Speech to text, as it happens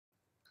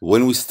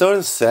When we start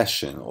a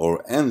session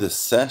or end the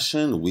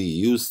session, we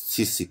use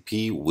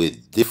TCP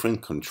with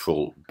different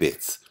control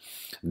bits.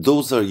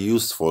 Those are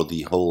used for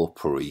the whole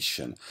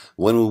operation.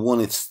 When we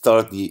want to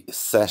start the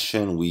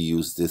session, we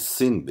use the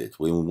SYN bit.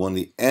 When we want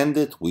to end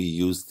it, we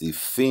use the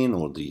FIN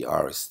or the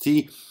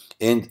RST,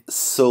 and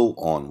so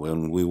on.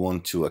 When we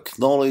want to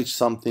acknowledge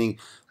something,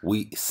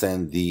 we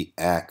send the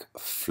ACK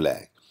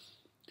flag.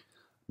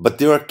 But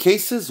there are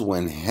cases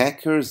when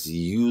hackers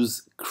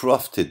use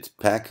crafted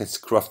packets,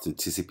 crafted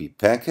TCP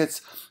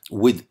packets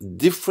with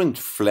different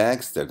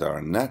flags that are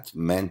not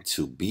meant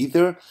to be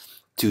there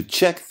to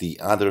check the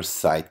other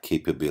side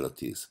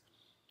capabilities.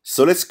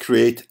 So let's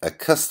create a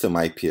custom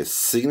IPS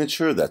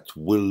signature that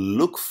will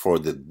look for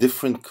the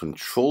different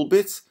control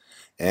bits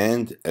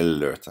and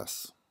alert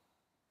us.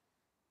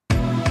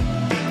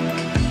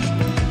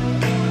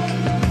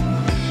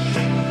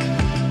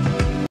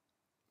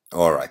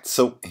 Alright,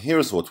 so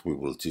here's what we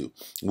will do.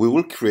 We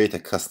will create a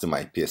custom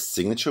IPS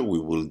signature. We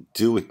will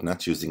do it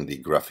not using the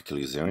graphical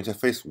user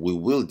interface. We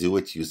will do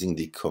it using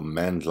the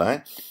command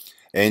line.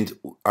 And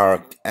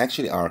our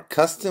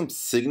custom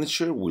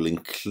signature will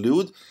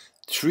include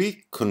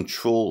 3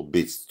 control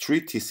bits,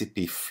 3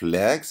 TCP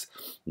flags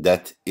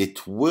that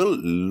it will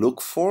look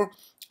for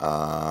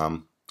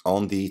on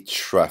the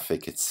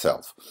traffic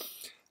itself.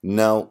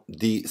 Now,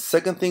 the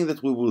second thing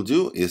that we will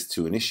do is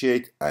to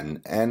initiate an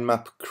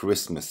Nmap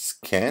Xmas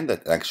scan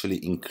that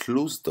actually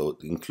includes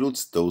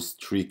those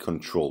 3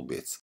 control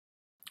bits.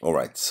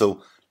 Alright,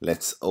 so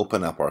let's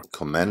open up our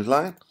command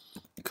line,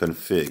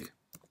 config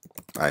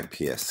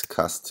IPS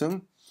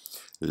custom.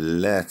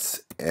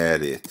 Let's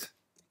edit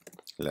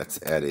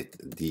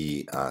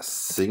the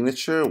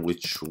signature,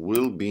 which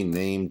will be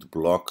named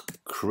block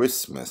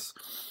Christmas.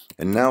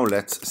 And now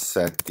let's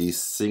set the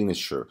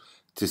signature.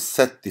 To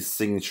set the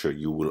signature,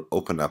 you will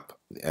open up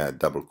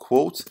double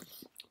quotes,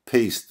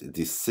 paste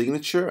the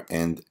signature,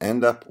 and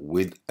end up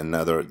with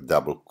another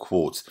double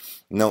quotes.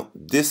 Now,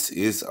 this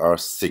is our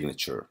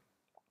signature.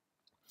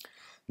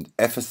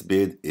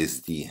 FSBID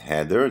is the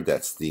header,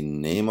 that's the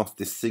name of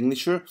the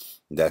signature,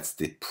 that's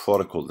the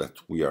protocol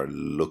that we are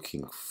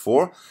looking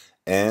for,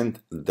 and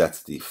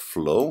that's the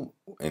flow.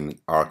 In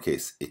our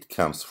case, it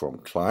comes from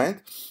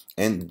client,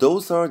 and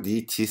those are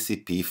the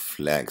TCP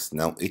flags.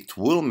 Now, it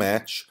will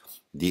match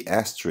the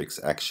asterisk,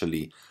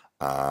 actually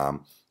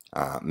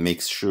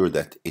makes sure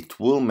that it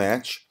will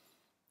match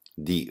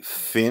the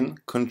FIN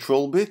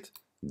control bit,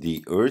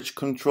 the URGE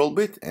control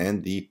bit,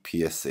 and the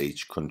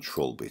PSH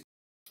control bit.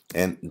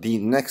 And the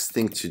next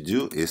thing to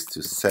do is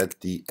to set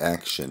the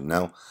action.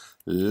 Now,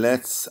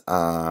 let's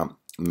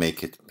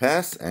make it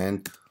pass,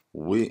 and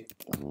we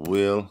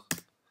will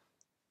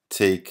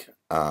take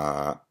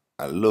a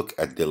look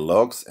at the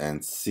logs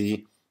and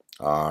see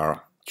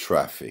our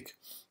traffic.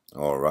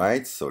 All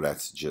right, so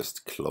let's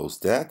just close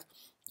that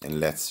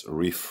and let's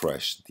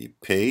refresh the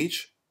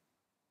page.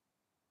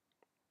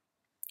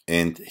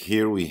 And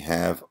here we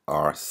have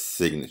our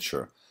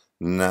signature.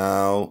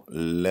 Now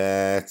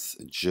let's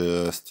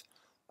just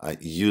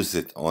use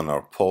it on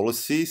our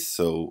policy.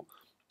 So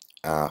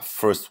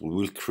first we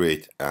will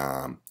create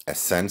a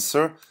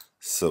sensor.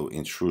 So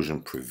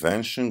intrusion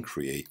prevention,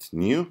 create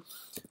new.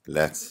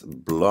 Let's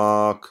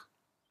block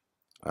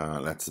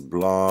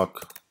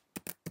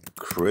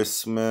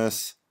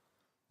Christmas.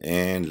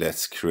 And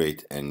let's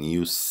create a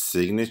new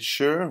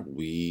signature.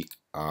 We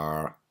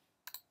are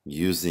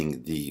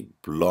using the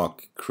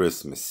block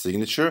Christmas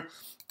signature,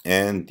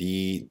 and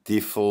the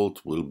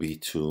default will be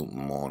to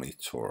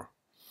monitor.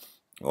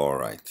 All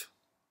right.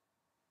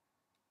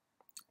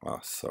 Oh,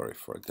 sorry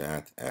for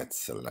that. Add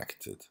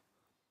selected.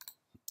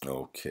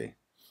 Okay.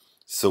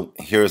 So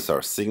here's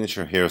our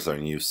signature. Here's our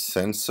new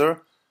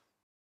sensor.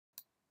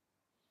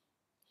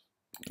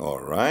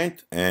 All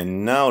right.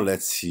 And now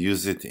let's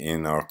use it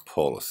in our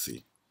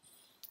policy.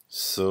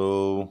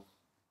 So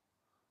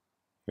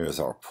here's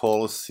our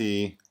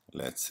policy.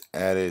 Let's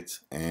add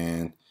it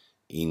and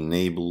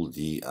enable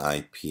the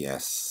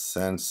IPS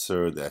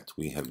sensor that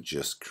we have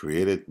just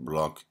created,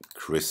 block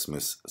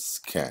Christmas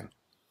scan.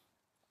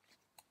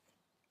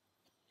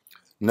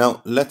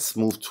 Now let's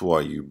move to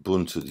our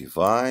Ubuntu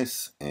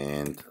device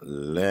and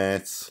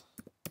let's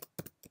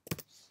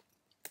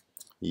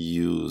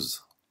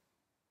use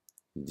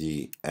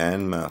the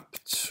Nmap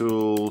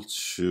tool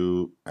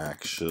to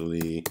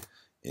actually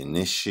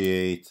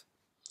initiate.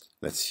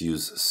 Let's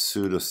use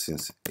sudo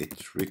since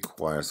it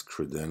requires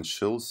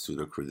credentials,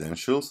 sudo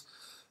credentials,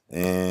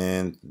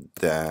 and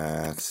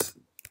that's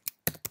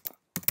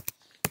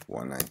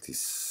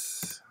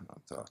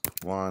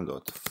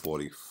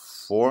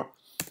 190.1.44.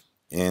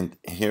 And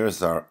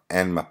here's our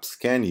Nmap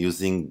scan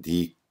using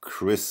the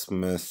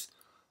Christmas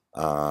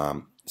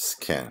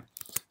scan.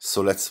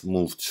 So let's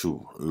move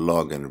to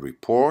log and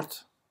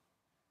report.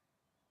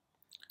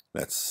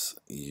 Let's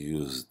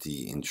use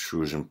the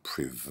intrusion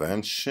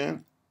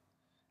prevention,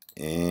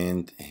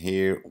 and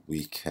here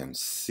we can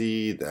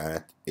see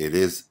that it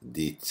is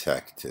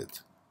detected.